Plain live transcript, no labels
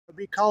I'll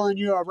be calling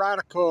you a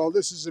radical.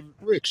 This is an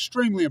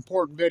extremely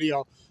important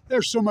video.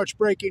 There's so much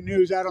breaking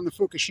news out on the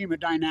Fukushima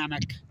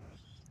dynamic.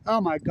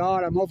 Oh my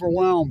God, I'm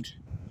overwhelmed.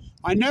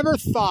 I never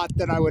thought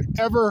that I would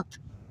ever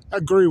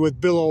agree with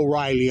Bill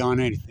O'Reilly on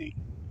anything.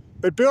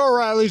 But Bill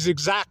O'Reilly's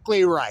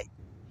exactly right.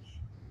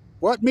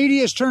 What media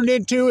has turned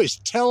into is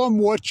tell them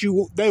what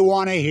they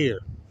want to hear.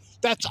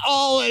 That's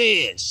all it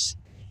is.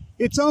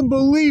 It's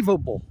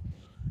unbelievable.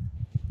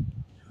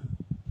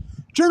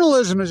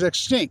 Journalism is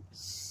extinct.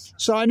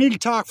 So I need to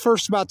talk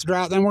first about the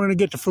drought, then we're going to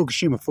get to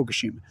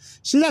Fukushima.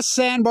 See that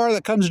sandbar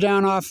that comes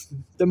down off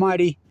the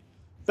mighty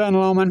Ben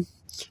Lomond?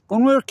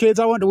 When we were kids,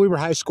 I went to Weber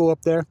High School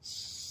up there.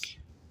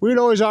 We'd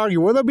always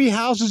argue, will there be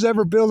houses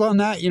ever built on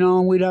that? You know,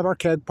 and we'd have our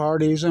keg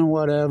parties and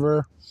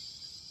whatever.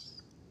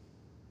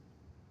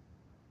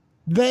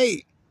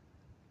 They're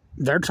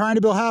trying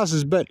to build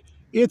houses, but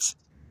it's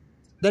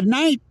the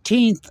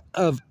 19th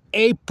of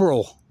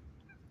April.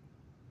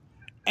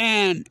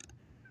 And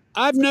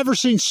I've never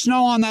seen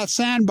snow on that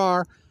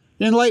sandbar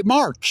in late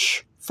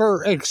March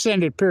for an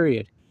extended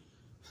period.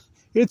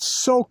 It's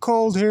so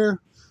cold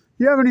here.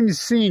 You haven't even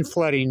seen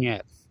flooding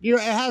yet. It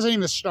hasn't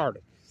even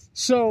started.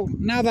 So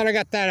now that I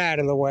got that out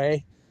of the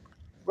way,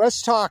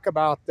 let's talk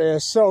about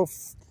this. So,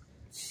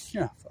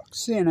 yeah, fuck,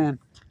 CNN.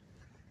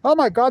 Oh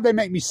my God, they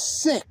make me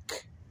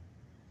sick.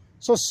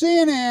 So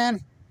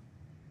CNN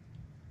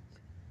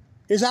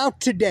is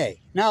out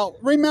today. Now,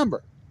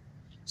 remember,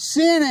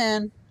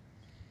 CNN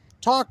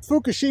talked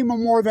Fukushima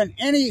more than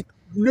any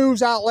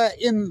news outlet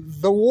in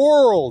the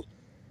world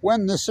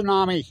when the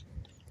tsunami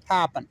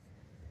happened.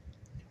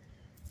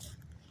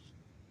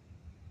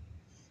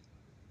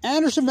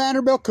 Anderson,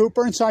 Vanderbilt,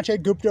 Cooper, and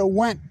Sanjay Gupta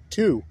went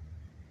to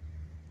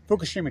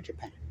Fukushima,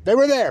 Japan. They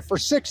were there for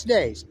 6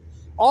 days.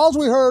 All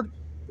we heard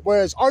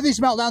was, are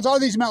these meltdowns, are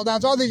these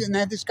meltdowns, are these? And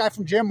then this guy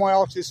from Jim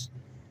Welch, this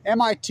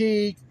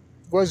MIT,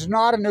 was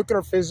not a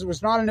nuclear physicist,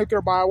 was not a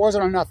nuclear bio,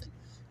 wasn't a nothing.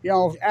 You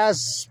know,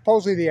 as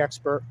supposedly the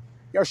expert.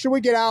 You know, should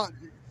we get out?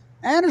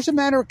 Anderson,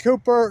 Vanderbilt,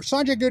 Cooper,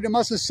 Sanjay Gupta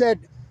must have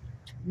said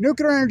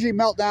nuclear energy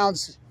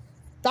meltdowns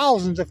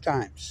thousands of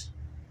times.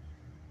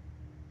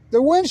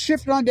 The wind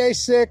shifted on day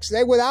 6.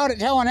 They, without it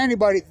telling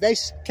anybody, they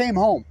came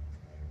home.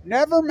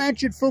 Never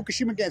mentioned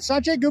Fukushima again.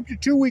 Sanjay Gupta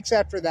 2 weeks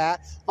after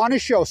that on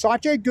his show,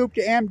 Sanjay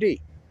Gupta, MD,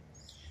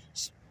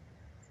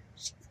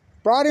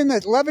 brought in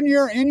the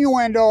 11-year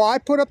innuendo. I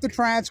put up the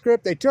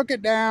transcript. They took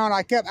it down.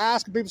 I kept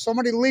asking people.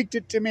 Somebody leaked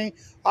it to me.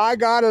 I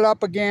got it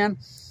up again.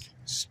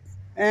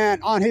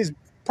 And on his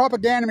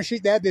propaganda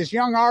machine, they had this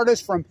young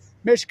artist from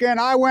Michigan.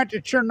 I went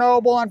to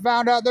Chernobyl and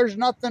found out there's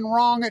nothing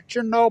wrong at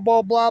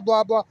Chernobyl, blah,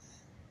 blah, blah.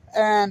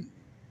 And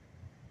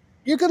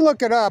you can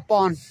look it up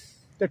on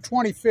the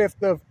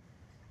 25th of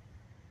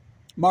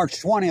March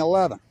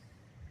 2011.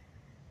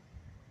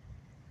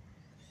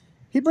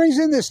 He brings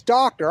in this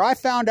doctor. I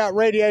found out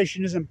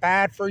radiation isn't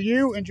bad for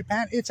you in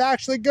Japan. It's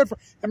actually good for,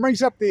 and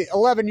brings up the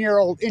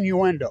 11-year-old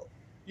innuendo.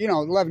 You know,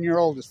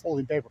 11-year-old is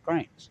folding paper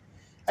cranes.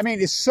 I mean,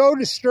 it's so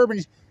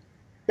disturbing.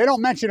 They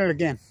don't mention it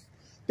again.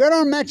 They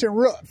don't mention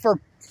it for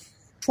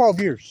 12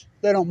 years.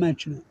 They don't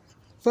mention it.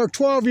 For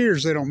 12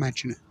 years, they don't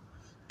mention it.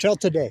 Till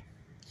today.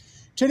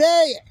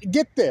 Today,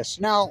 get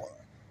this. Now,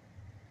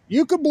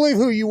 you can believe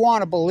who you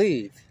want to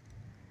believe,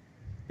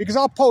 because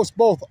I'll post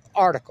both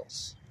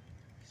articles.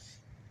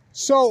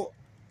 So,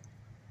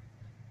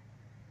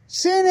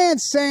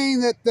 CNN's saying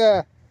that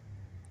the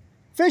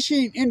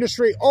fishing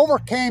industry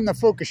overcame the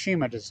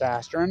Fukushima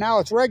disaster, and now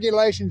it's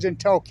regulations in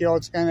Tokyo,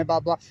 it's kind of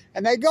blah, blah.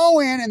 And they go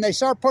in and they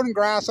start putting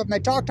grass up, and they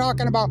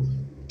talking about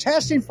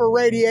testing for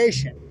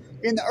radiation.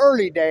 In the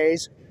early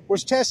days,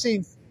 was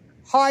testing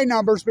high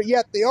numbers, but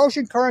yet the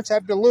ocean currents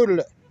have diluted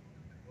it.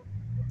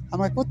 I'm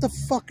like, what the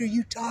fuck are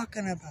you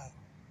talking about?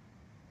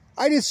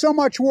 I did so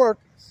much work.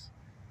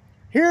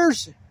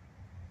 Here's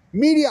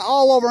media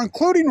all over,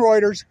 including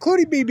Reuters,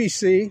 including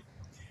BBC,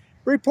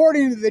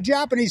 reporting that the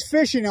Japanese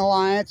Fishing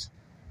Alliance,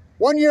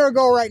 1 year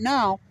ago right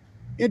now,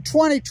 in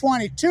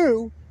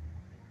 2022,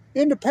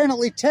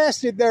 independently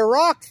tested their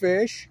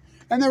rockfish,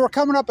 and they were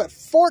coming up at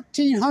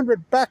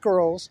 1,400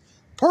 becquerels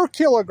per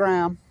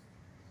kilogram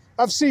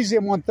of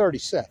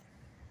cesium-137.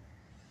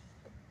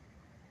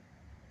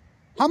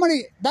 How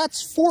many?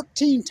 That's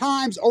 14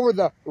 times over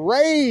the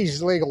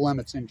raised legal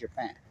limits in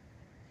Japan.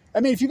 I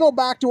mean, if you go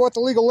back to what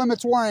the legal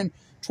limits were in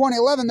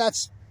 2011,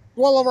 that's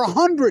well over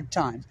 100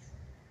 times.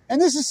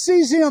 And this is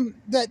cesium,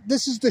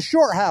 this is the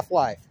short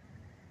half-life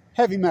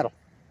heavy metal.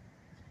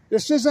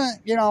 This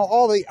isn't, you know,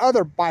 all the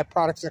other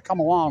byproducts that come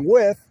along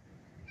with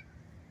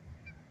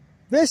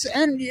this,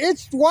 and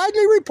it's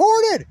widely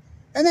reported.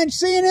 And then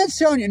CNN's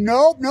telling you,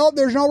 nope,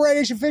 there's no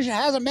radiation fishing. It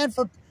hasn't been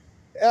for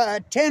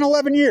 10,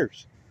 11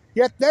 years.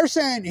 Yet they're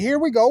saying, here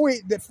we go,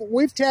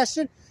 we've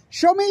tested.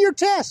 Show me your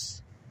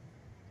tests,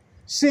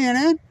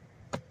 CNN.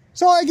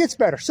 So it gets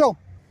better. So,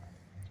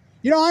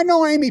 you know, I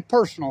know Amy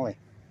personally.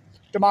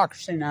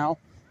 Democracy Now!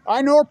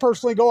 I know her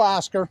personally. Go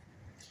ask her.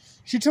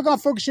 She took on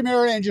Fukushima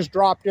area and just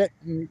dropped it.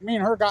 And me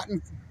and her got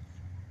in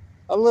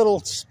a little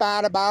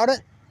spat about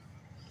it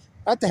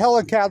at the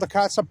Helen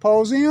Caldecott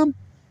Symposium.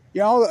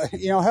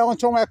 Helen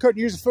told me I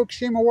couldn't use the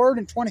Fukushima word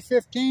in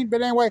 2015,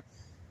 but anyway,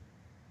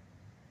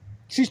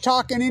 she's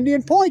talking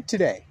Indian Point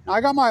today. Now,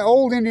 I got my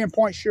old Indian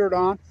Point shirt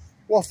on.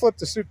 We'll flip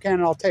the soup can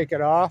and I'll take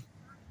it off.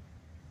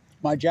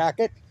 My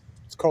jacket,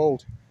 it's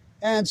cold.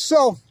 And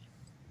so,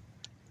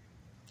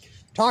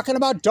 talking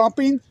about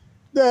dumping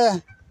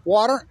the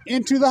water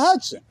into the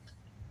Hudson.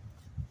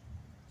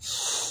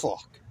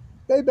 Fuck.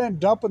 They've been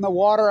dumping the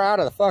water out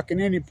of the fucking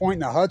Indian Point in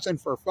the Hudson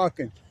for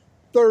fucking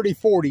 30,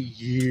 40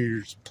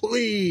 years.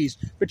 Please.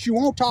 But you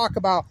won't talk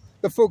about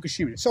the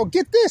Fukushima. So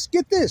get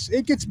this.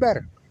 It gets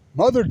better.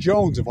 Mother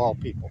Jones, of all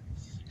people,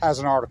 has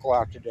an article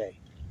out today.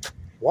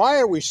 Why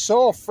are we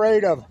so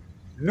afraid of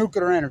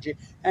nuclear energy?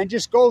 And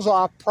just goes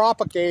off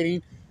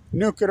propagating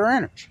nuclear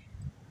energy.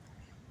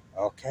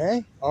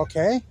 Okay.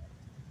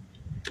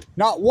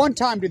 Not one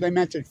time do they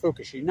mention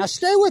Fukushima. Now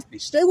stay with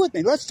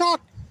me. Let's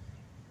talk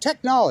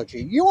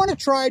technology. You want to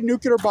try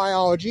nuclear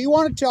biology. You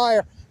want to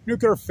try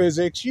nuclear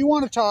physics. You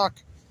want to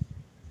talk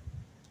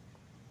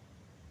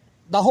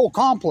the whole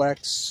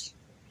complex.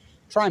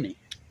 Try me.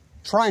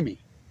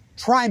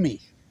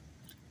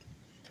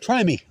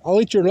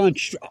 I'll eat your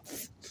lunch,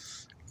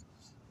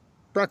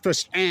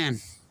 breakfast,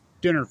 and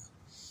dinner.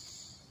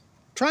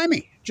 Try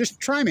me. Just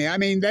try me. I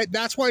mean,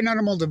 that's why none of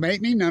them will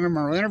debate me. None of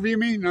them will interview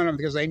me. None of them,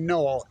 because they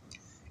know I'll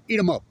eat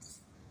them up.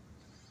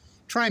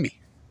 Try me.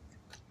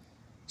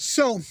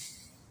 So,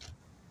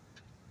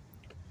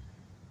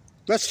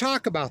 let's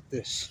talk about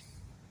this.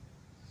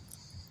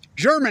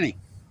 Germany,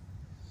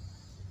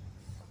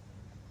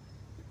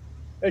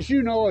 as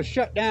you know, has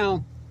shut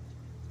down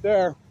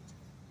their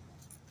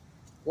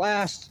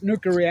last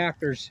nuclear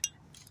reactors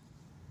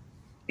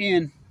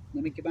in,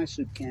 let me get my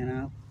soup can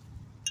out.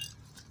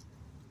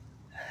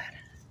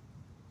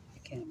 I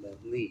can't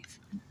believe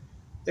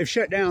they've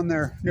shut down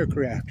their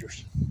nuclear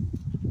reactors.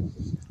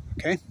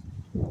 Okay?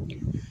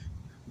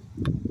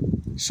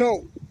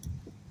 So,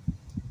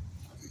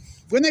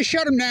 when they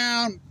shut them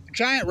down,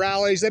 giant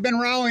rallies, they've been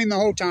rallying the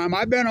whole time.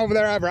 I've been over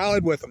there, I've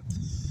rallied with them.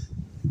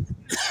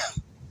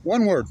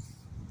 One word.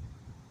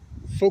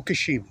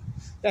 Fukushima.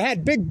 They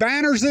had big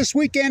banners this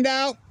weekend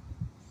out.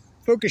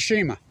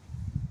 Fukushima.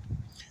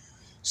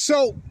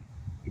 So,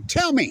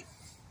 tell me,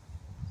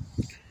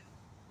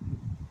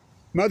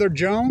 Mother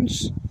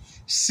Jones,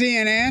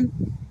 CNN,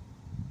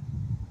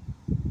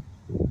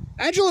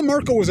 Angela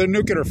Merkel was a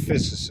nuclear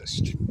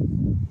physicist.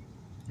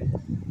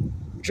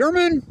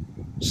 German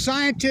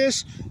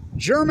scientists,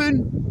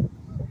 German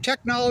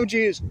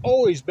technology has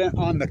always been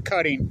on the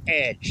cutting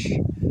edge.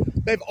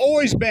 They've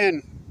always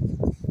been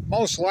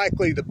most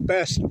likely the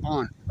best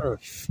on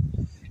earth.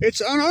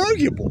 It's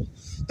unarguable.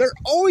 They're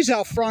always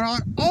out front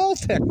on all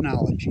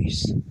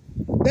technologies.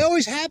 They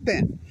always have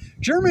been.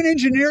 German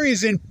engineering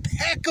is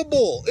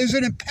impeccable.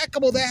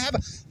 They have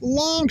a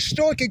long,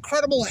 stoic,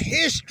 incredible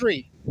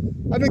history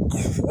of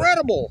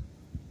incredible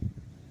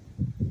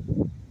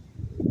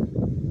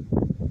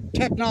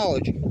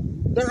technology.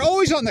 They're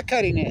always on the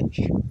cutting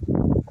edge.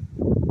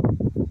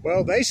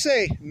 Well, they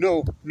say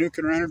no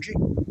nuclear energy.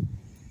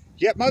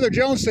 Yet Mother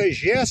Jones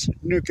says yes,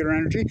 nuclear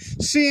energy.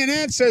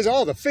 CNN says,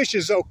 oh, the fish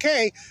is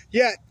okay.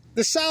 Yet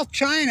the South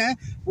China,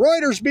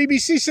 Reuters,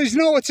 BBC says,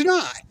 no, it's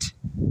not.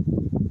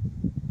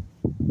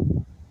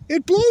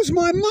 It blows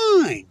my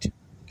mind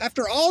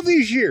after all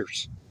these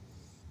years.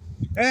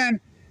 And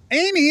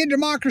Amy in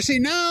Democracy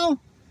Now!,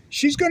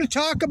 she's going to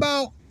talk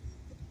about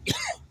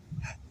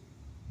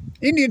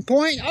Indian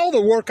Point, all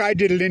the work I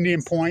did at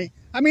Indian Point.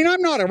 I mean,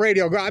 I'm not a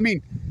radio guy. I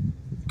mean,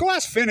 go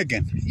ask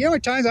Finnegan. You know how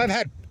many times I've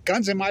had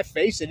guns in my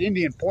face at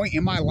Indian Point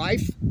in my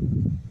life?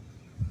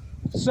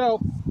 So,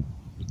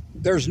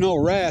 there's no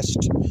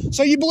rest.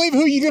 So you believe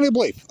who you're going to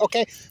believe,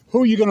 okay?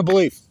 Who are you going to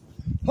believe?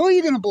 Who are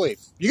you going to believe?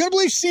 You going to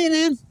believe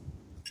CNN?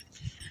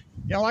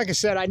 You know, like I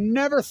said, I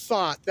never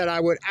thought that I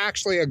would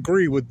actually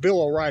agree with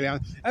Bill O'Reilly.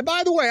 And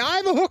by the way, I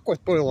have a hook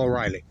with Bill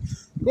O'Reilly.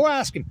 Go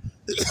ask him.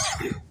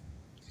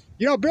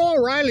 You know, Bill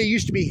O'Reilly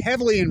used to be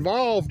heavily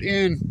involved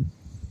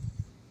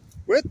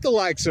with the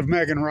likes of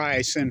Megan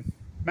Rice and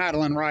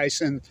Madeline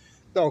Rice and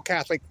the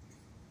Catholic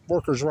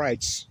workers'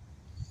 rights.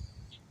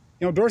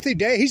 You know, Dorothy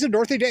Day, he's a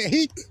Dorothy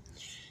Day.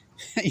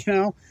 You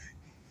know,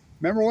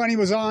 remember when he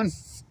was on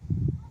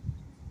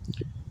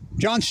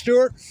Jon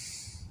Stewart?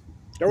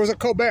 There was a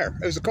Colbert.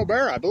 It was a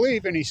Colbert, I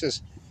believe. And he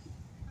says,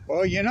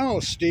 well, you know,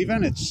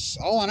 Stephen, it's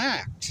all an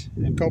act.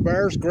 And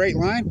Colbert's great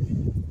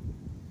line,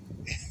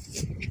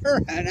 you're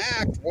an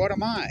act, what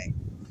am I?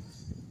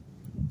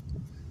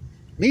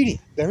 Media,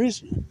 there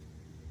is none.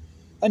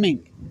 I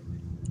mean,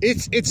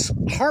 it's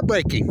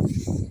heartbreaking.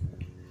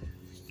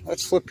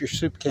 Let's flip your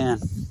soup can.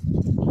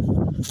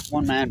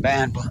 One-man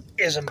band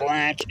isn't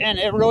Blanche. And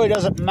it really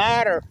doesn't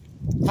matter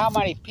how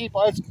many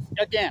people. It's,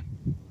 again,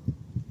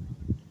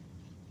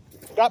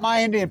 got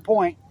my Indian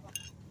Point.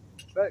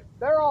 But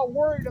they're all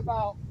worried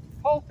about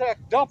Holtec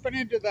dumping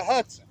into the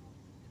Hudson.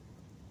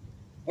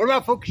 What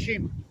about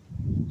Fukushima?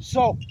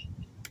 So,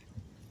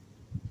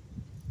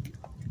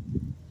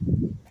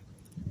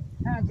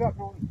 hands up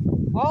on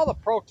all the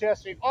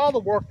protesting, all the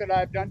work that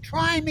I've done.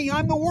 Try me.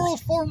 I'm the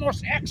world's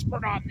foremost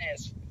expert on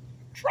this.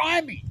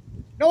 Try me.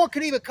 No one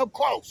could even come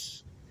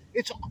close.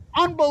 It's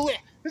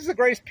unbelievable. This is the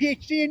greatest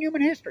PhD in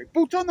human history.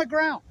 Boots on the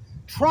ground.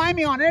 Try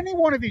me on any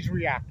one of these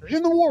reactors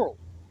in the world.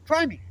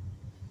 Try me.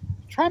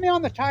 Try me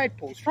on the tide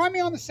pools. Try me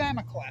on the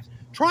salmon class.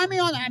 Try me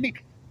on, I mean,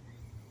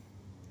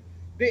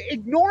 the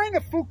ignoring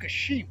of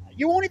Fukushima.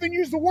 You won't even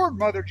use the word,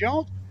 Mother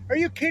Jones. Are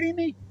you kidding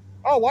me?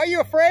 Oh, why are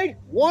you afraid?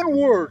 One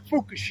word,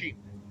 Fukushima.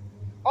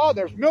 Oh,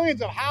 there's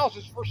millions of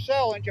houses for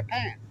sale in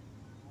Japan.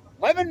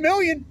 11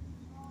 million.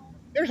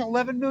 There's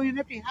 11 million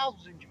empty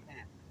houses in Japan.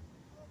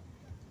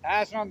 That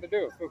has nothing to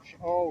do with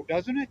Fukushima. Oh,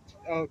 doesn't it?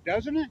 Oh,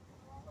 doesn't it?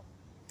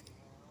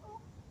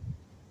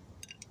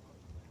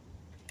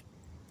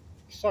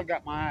 Still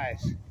got my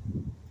eyes.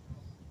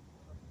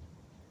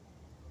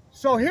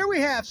 So here we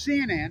have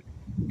CNN,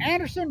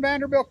 Anderson,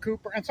 Vanderbilt,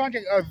 Cooper, and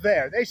Sanjay are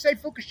there. They say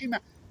Fukushima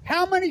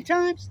how many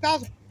times?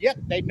 1,000. Yet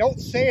they don't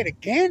say it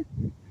again?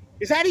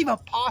 Is that even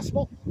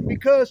possible?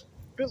 Because,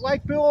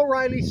 like Bill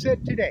O'Reilly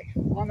said today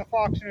on the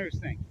Fox News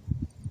thing,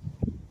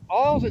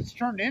 all it's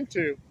turned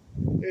into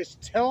is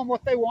tell them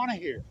what they want to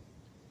hear.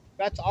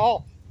 That's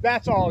all.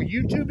 That's all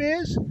YouTube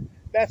is.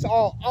 That's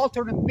all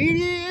alternate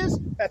media is.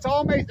 That's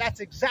all. That's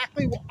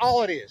exactly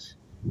all it is.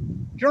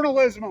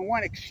 Journalism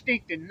went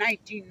extinct in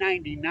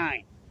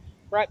 1999,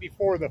 right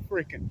before the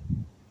freaking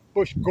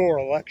Bush-Gore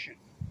election.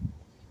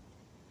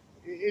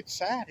 It's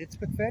sad. It's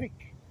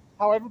pathetic.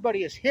 How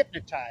everybody is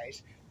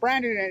hypnotized.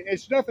 Brandon,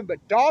 it's nothing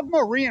but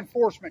dogma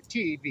reinforcement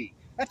TV.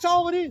 That's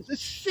all it is.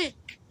 It's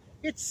sick.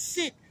 It's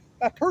sick.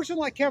 A person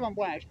like Kevin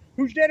Blanche,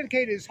 who's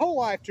dedicated his whole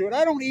life to it,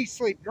 I don't eat,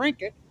 sleep, drink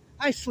it.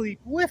 I sleep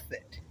with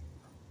it.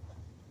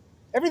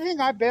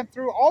 Everything I've been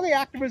through, all the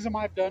activism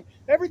I've done,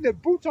 the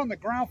boots on the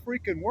ground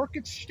freaking work,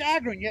 it's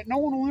staggering, yet no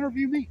one will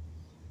interview me.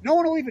 No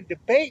one will even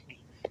debate me.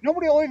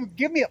 Nobody will even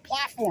give me a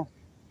platform.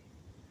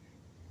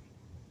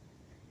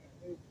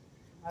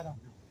 I don't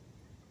know.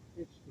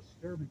 It's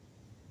disturbing.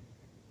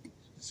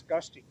 It's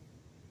disgusting.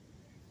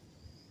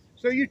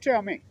 So you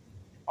tell me.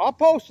 I'll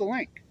post a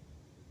link.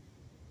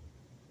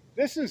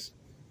 This is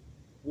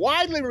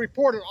widely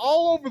reported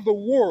all over the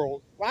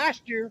world.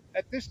 Last year,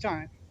 at this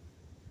time,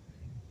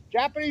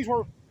 Japanese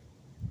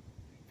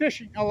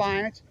fishing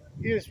alliance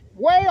is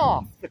way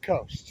off the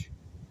coast.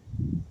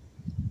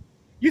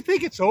 You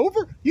think it's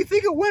over? You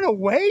think it went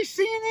away,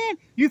 CNN?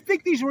 You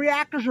think these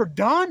reactors are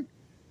done?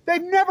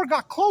 They've never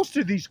got close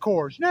to these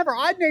cores. Never.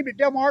 I'd named it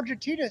Delma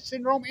Argentina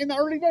syndrome in the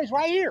early days,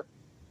 right here.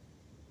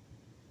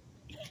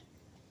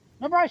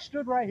 Remember I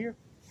stood right here?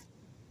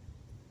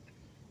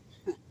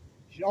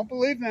 If you don't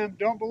believe them,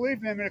 don't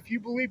believe them. And if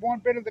you believe one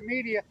bit of the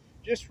media,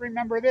 just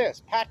remember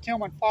this. Pat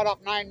Tillman fought off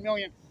 9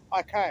 million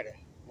Al-Qaeda.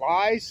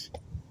 Lies.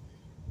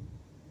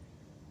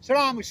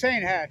 Saddam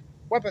Hussein had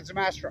weapons of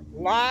mass destruction.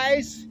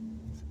 Lies.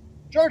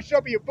 George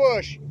W.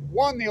 Bush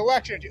won the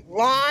election.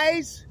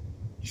 Lies.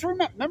 Just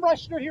remember I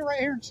stood here right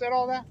here and said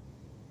all that?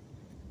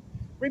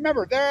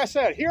 Remember, there I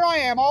said, here I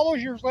am all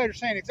those years later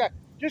saying exactly.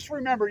 Just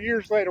remember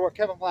years later what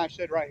Kevin Blanche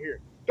said right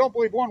here. Don't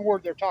believe one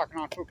word they're talking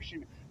on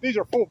Fukushima. These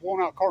are full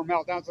blown out core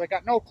meltdowns. They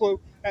got no clue,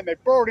 and they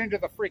burrowed into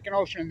the freaking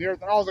ocean and the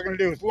earth, and all they're going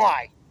to do is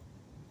lie.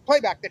 Play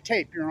back the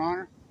tape, Your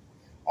Honor.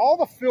 All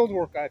the field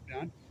work I've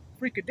done,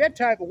 freaking dead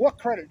type, but what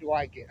credit do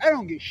I get? I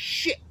don't get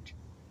shit.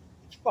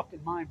 It's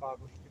fucking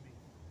mind-boggling to me.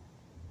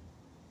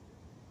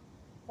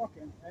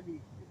 Fucking, I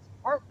mean,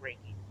 it's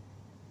heartbreaking.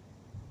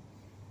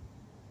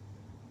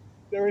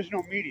 There is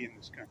no media in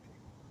this country.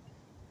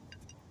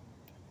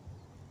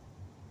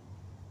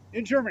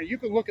 In Germany, you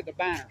can look at the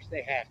banners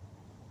they had.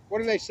 What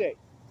do they say?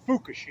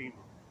 Fukushima.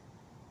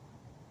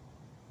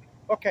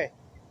 Okay,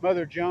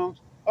 Mother Jones.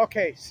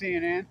 Okay,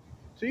 CNN.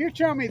 So you're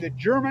telling me the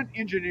German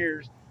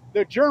engineers,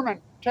 the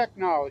German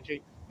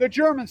technology, the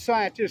German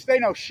scientists, they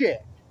know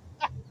shit.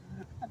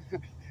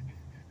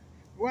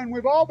 When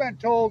we've all been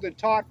told and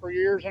taught for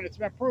years, and it's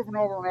been proven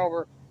over and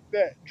over,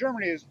 that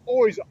Germany is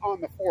always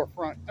on the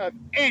forefront of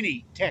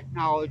any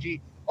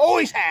technology.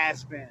 Always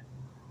has been.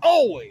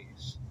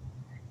 Always.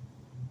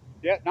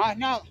 Yeah,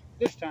 not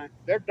this time.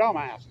 They're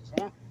dumbasses,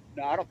 huh?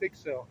 No, I don't think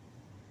so.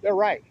 They're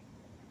right.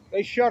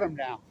 They shut them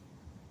down.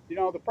 You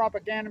know, the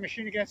propaganda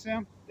machine against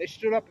them, they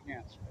stood up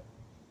against it.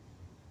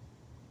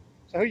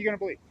 So who are you going to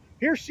believe?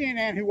 Here's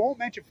CNN, who won't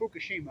mention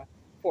Fukushima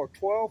for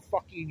 12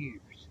 fucking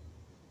years,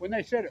 when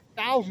they said it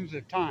thousands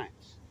of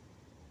times.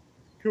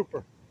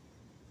 Cooper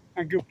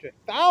and Gupta.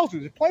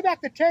 Thousands. Play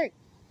back the tape.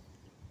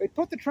 They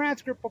put the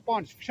transcript up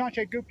on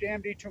Sanjay Gupta,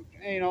 MD,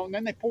 you know, and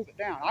then they pulled it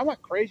down. I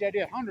went crazy. I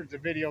did hundreds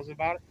of videos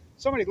about it.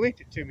 Somebody leaked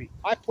it to me.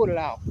 I put it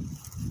out.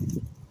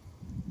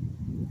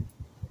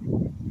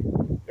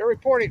 They're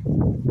reporting,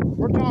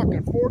 we're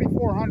talking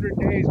 4,400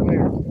 days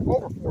later.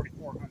 Over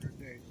 4,400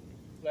 days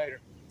later.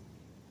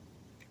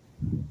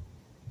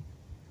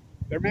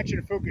 They're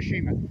mentioning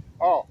Fukushima.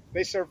 Oh,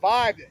 they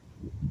survived it.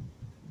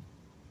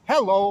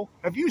 Hello,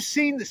 have you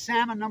seen the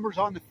salmon numbers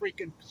on the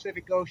freaking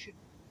Pacific Ocean?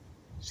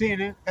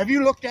 CNN? Have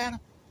you looked at them?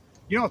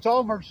 You know, it's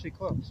all emergency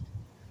closed.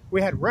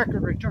 We had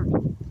record returns.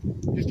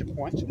 Just a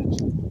coincidence?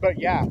 But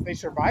yeah, they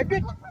survived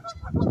it?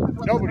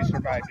 Nobody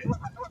survived it.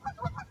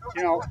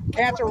 You know,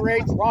 cancer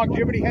rates,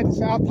 longevity heading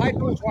south,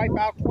 typhoons wipe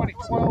out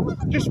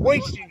 2012, just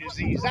wasting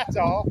disease, that's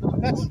all.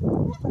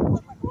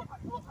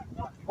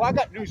 Well, I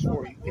got news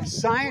for you. In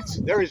science,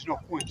 there is no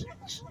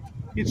coincidence.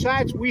 In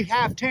science, we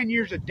have 10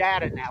 years of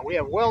data now. We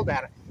have well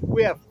data.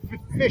 We have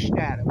fish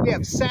data. We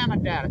have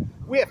salmon data.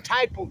 We have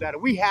tide pool data.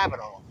 We have it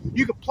all.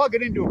 You can plug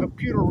it into a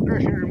computer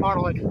regressionary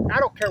model. And I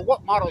don't care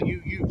what model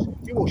you use.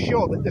 It will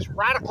show that this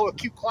radical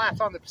acute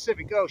collapse on the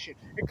Pacific Ocean,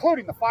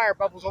 including the fire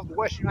bubbles over the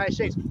western United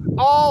States,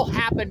 all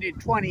happened in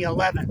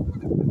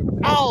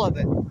 2011. All of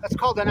it. That's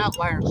called an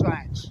outlier in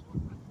science.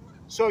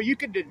 So you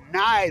can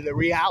deny the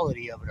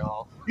reality of it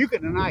all. You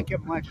can deny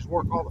Kevin Blanchard's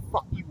work all the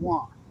fuck you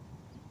want.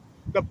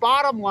 The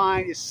bottom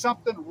line is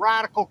something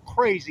radical,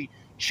 crazy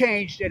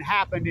changed and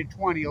happened in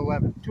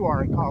 2011 to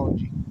our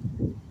ecology.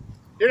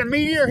 Did a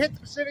meteor hit the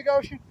Pacific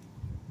Ocean?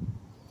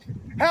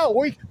 Hell,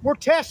 we're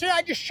testing.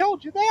 I just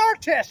showed you they are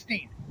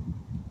testing.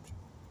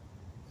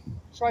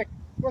 It's like,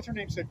 what's her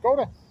name said, go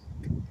to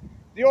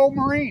the old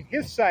Marine,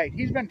 his site.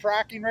 He's been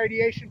tracking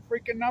radiation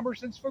freaking numbers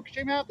since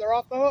Fukushima. They're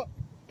off the hook.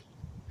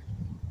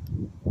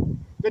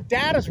 The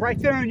data's right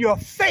there in your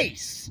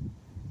face.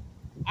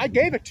 I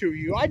gave it to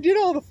you. I did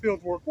all the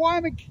field work. Why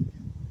am I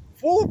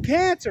full of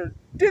cancer?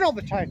 Did all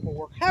the typal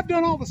work. Have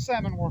done all the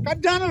salmon work.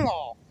 I've done it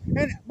all.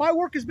 And my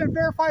work has been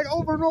verified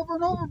over and over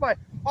and over by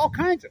all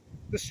kinds of.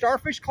 The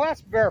starfish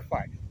collapse,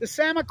 verified. The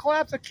salmon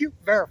collapse, acute,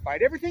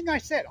 verified. Everything I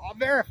said, all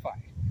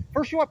verified.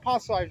 First you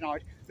hypothesize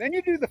knowledge, then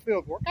you do the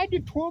field work. I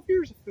did 12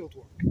 years of field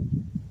work.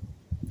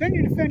 Then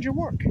you defend your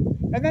work.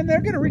 And then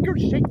they're going to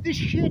regurgitate this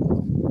shit.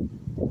 This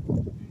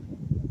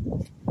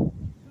is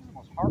the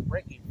most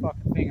heartbreaking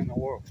fucking thing in the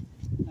world.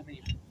 I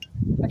mean,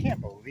 I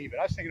can't believe it.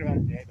 I was thinking about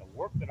it today, the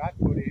work that I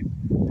put in,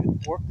 and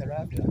the work that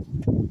I've done.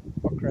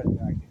 What credit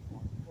did I get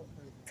for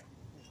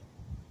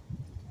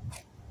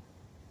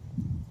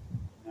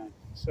it?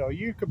 So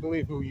you can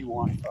believe who you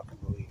want to fucking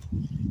believe.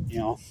 You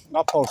know,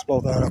 I'll post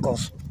both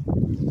articles.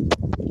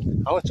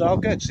 Oh, it's all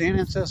good.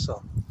 CNN says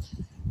so.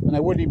 And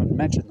they wouldn't even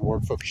mention the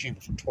word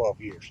Fukushima for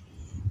 12 years.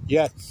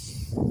 Yet,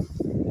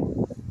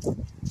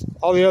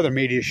 all the other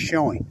media is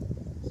showing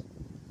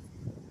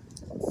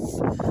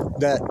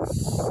that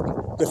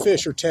the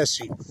fish are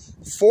testing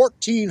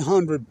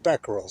 1,400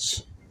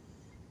 becquerels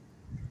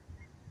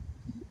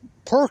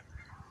per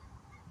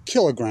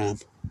kilogram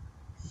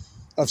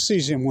of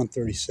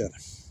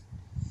cesium-137.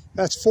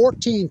 That's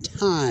 14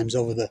 times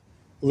over the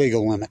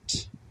legal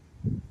limit.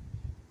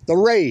 The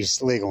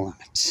raised legal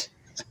limit.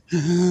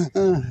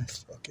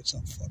 Fuck, it's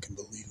unfucking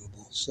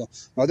believable. So,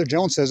 Mother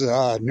Jones says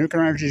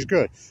nuclear energy is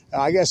good.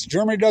 I guess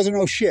Germany doesn't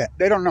know shit.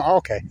 They don't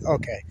know.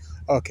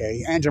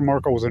 Okay. Angela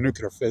Merkel was a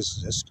nuclear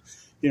physicist.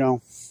 You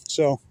know,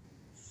 so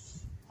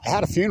I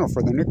had a funeral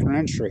for the nuclear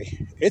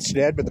industry. It's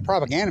dead, but the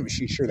propaganda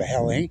machine sure the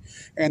hell ain't.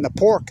 And the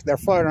pork, they're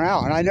floating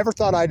out. And I never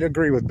thought I'd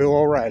agree with Bill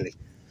O'Reilly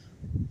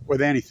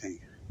with anything.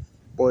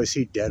 Boy, is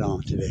he dead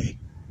on today.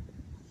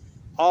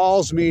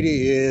 All's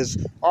media is,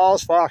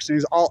 all's Fox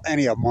News, all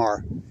any of them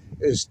are,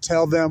 is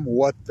tell them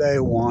what they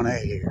want to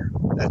hear.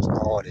 That's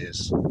all it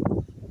is.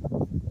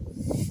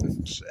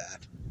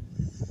 Sad.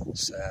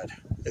 Sad.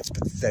 It's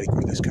pathetic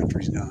where this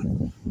country's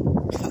gone.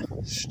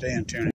 Stay in tune.